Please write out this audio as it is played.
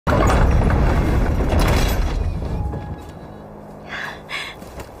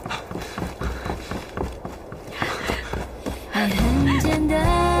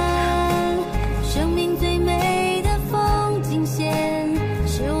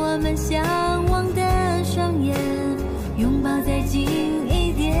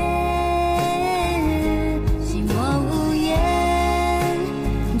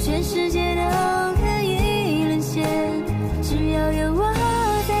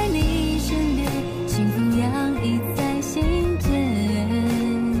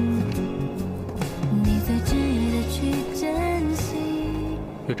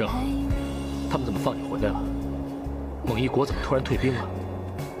国怎么突然退兵了？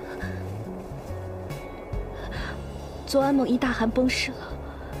昨晚猛一大汗崩逝了，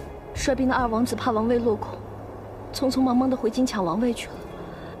率兵的二王子怕王位落空，匆匆忙忙的回京抢王位去了。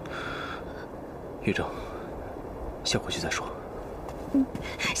月筝，先回去再说。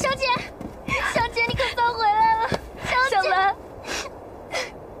小姐，小姐，你可算回来了，小兰。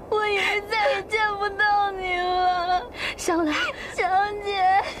我以为再也见不到你了，香兰，小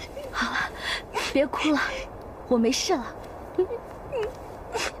姐。好了，别哭了，我没事了。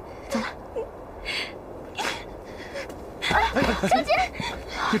走了。小姐，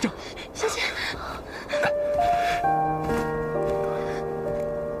月筝，小姐。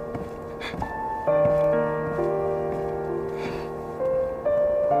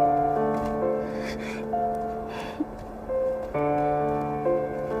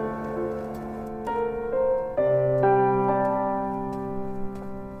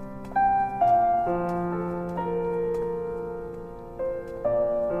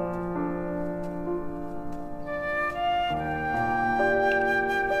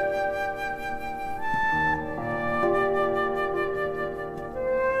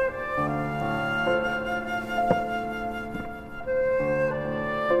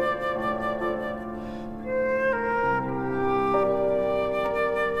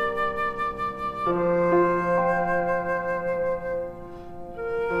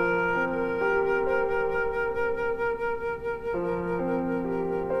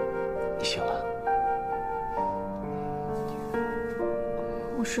你醒了？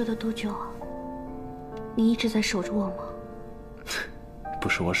我睡了多久啊？你一直在守着我吗？不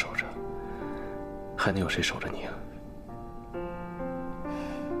是我守着，还能有谁守着你啊？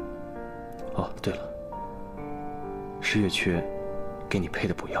哦，对了，是月缺给你配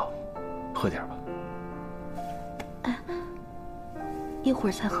的补药，喝点吧。哎，一会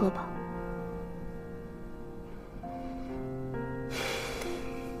儿再喝吧。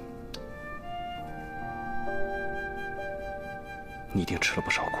你一定吃了不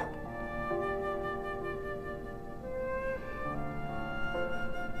少苦。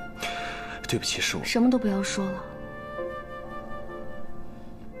对不起，是我。什么都不要说了。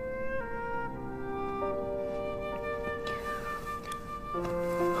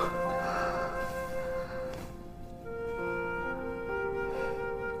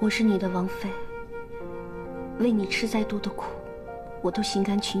我是你的王妃，为你吃再多的苦，我都心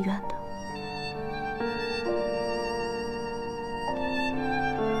甘情愿的。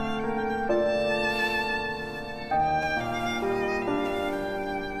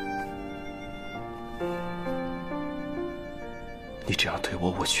你这样对我，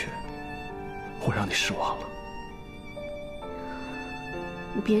我让你失望了。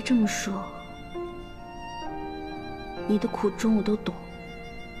你别这么说，你的苦衷我都懂。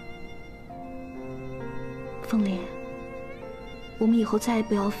凤莲，我们以后再也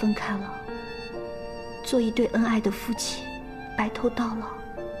不要分开了，做一对恩爱的夫妻，白头到老，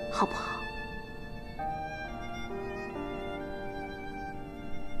好不好？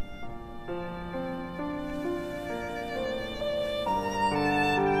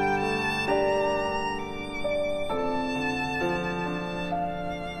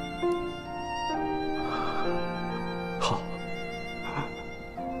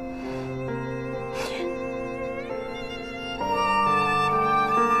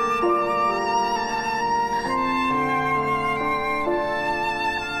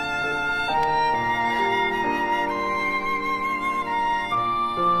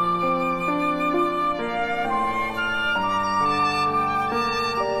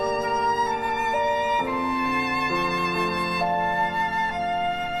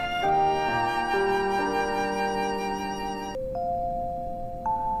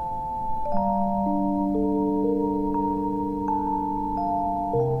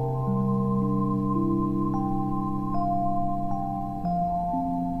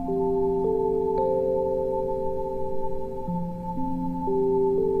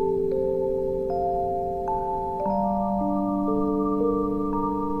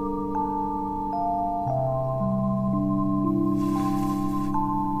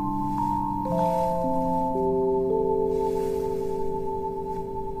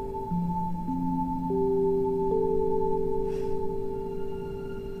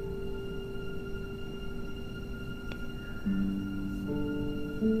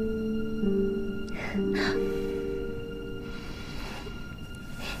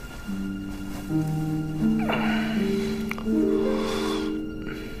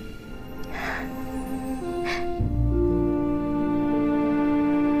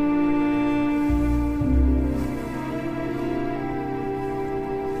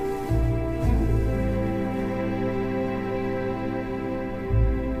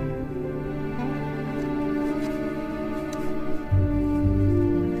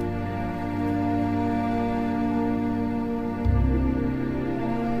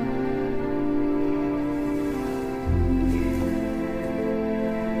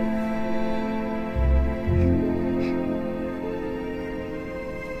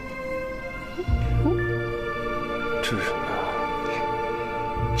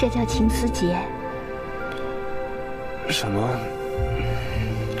这叫情丝结。什么？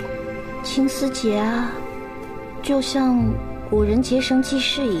情丝结啊，就像古人结绳记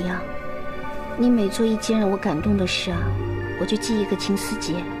事一样。你每做一件让我感动的事啊，我就系一个情丝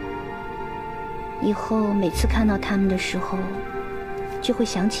结。以后每次看到他们的时候，就会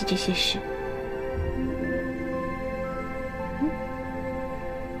想起这些事。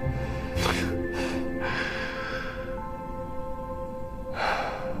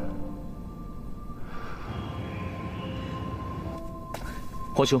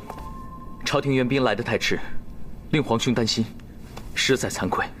皇兄，朝廷援兵来得太迟，令皇兄担心，实在惭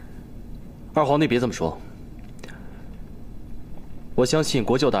愧。二皇帝别这么说，我相信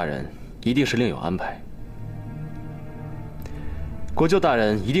国舅大人一定是另有安排。国舅大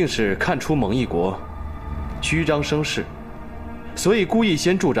人一定是看出蒙毅国虚张声势，所以故意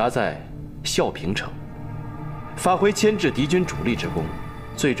先驻扎在孝平城，发挥牵制敌军主力之功，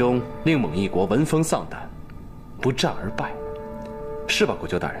最终令蒙毅国闻风丧胆，不战而败。是吧，国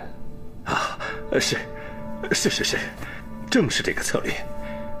舅大人？啊，是，正是这个策略。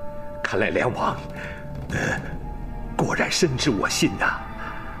看来梁王，果然深知我心呐。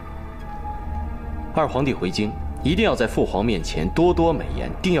二皇帝回京，一定要在父皇面前多多美言，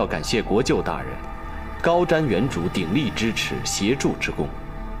定要感谢国舅大人高瞻远瞩、鼎力支持、协助之功。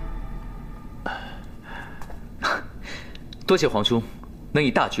多谢皇兄能以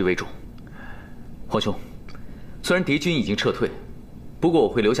大局为重。皇兄，虽然敌军已经撤退，不过我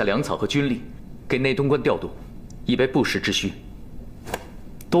会留下粮草和军力，给内东关调度，以备不时之需。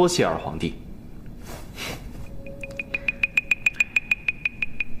多谢二皇帝。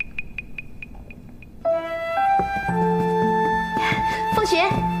凤璇，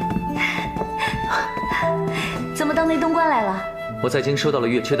怎么到内东关来了？我在京收到了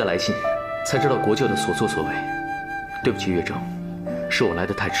月缺的来信，才知道国舅的所作所为。对不起，月筝，是我来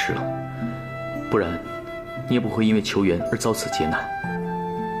得太迟了，不然你也不会因为求援而遭此劫难。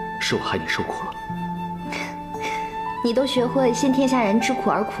是我害你受苦了。你都学会先天下人知苦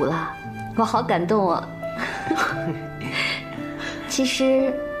而苦了，我好感动啊！其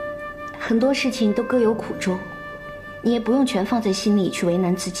实很多事情都各有苦衷，你也不用全放在心里去为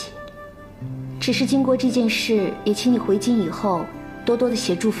难自己。只是经过这件事，也请你回京以后多多的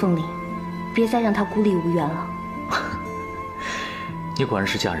协助凤璘，别再让她孤立无援了。你果然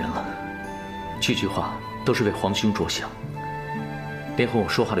是嫁人了，句句话都是为皇兄着想，连和我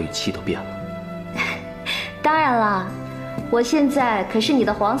说话的语气都变了。当然了，我现在可是你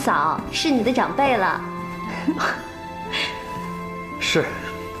的皇嫂，是你的长辈了。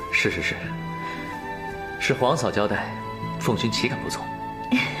是皇嫂交代，凤君岂敢不从？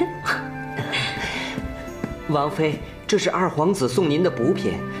王妃，这是二皇子送您的补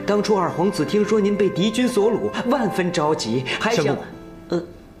品。当初二皇子听说您被敌军所掳，万分着急，还想……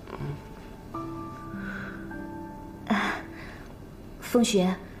凤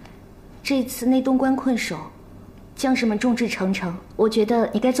璇，这次内东关困守，将士们众志成城，我觉得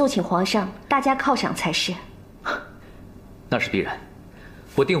你该奏请皇上大加犒赏才是。那是必然，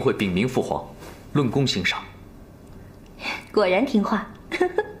我定会禀明父皇，论功行赏。果然听话。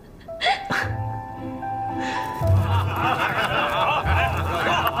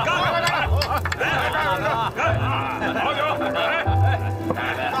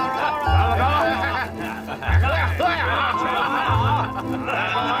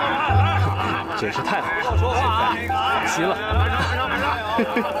真是太好了，放心了。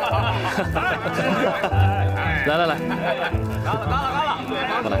来，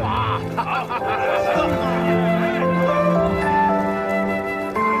过来。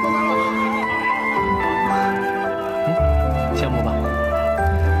羡慕吧？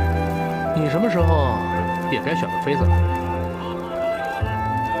你什么时候也该选个妃子了？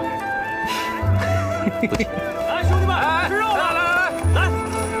不行，来，兄弟们！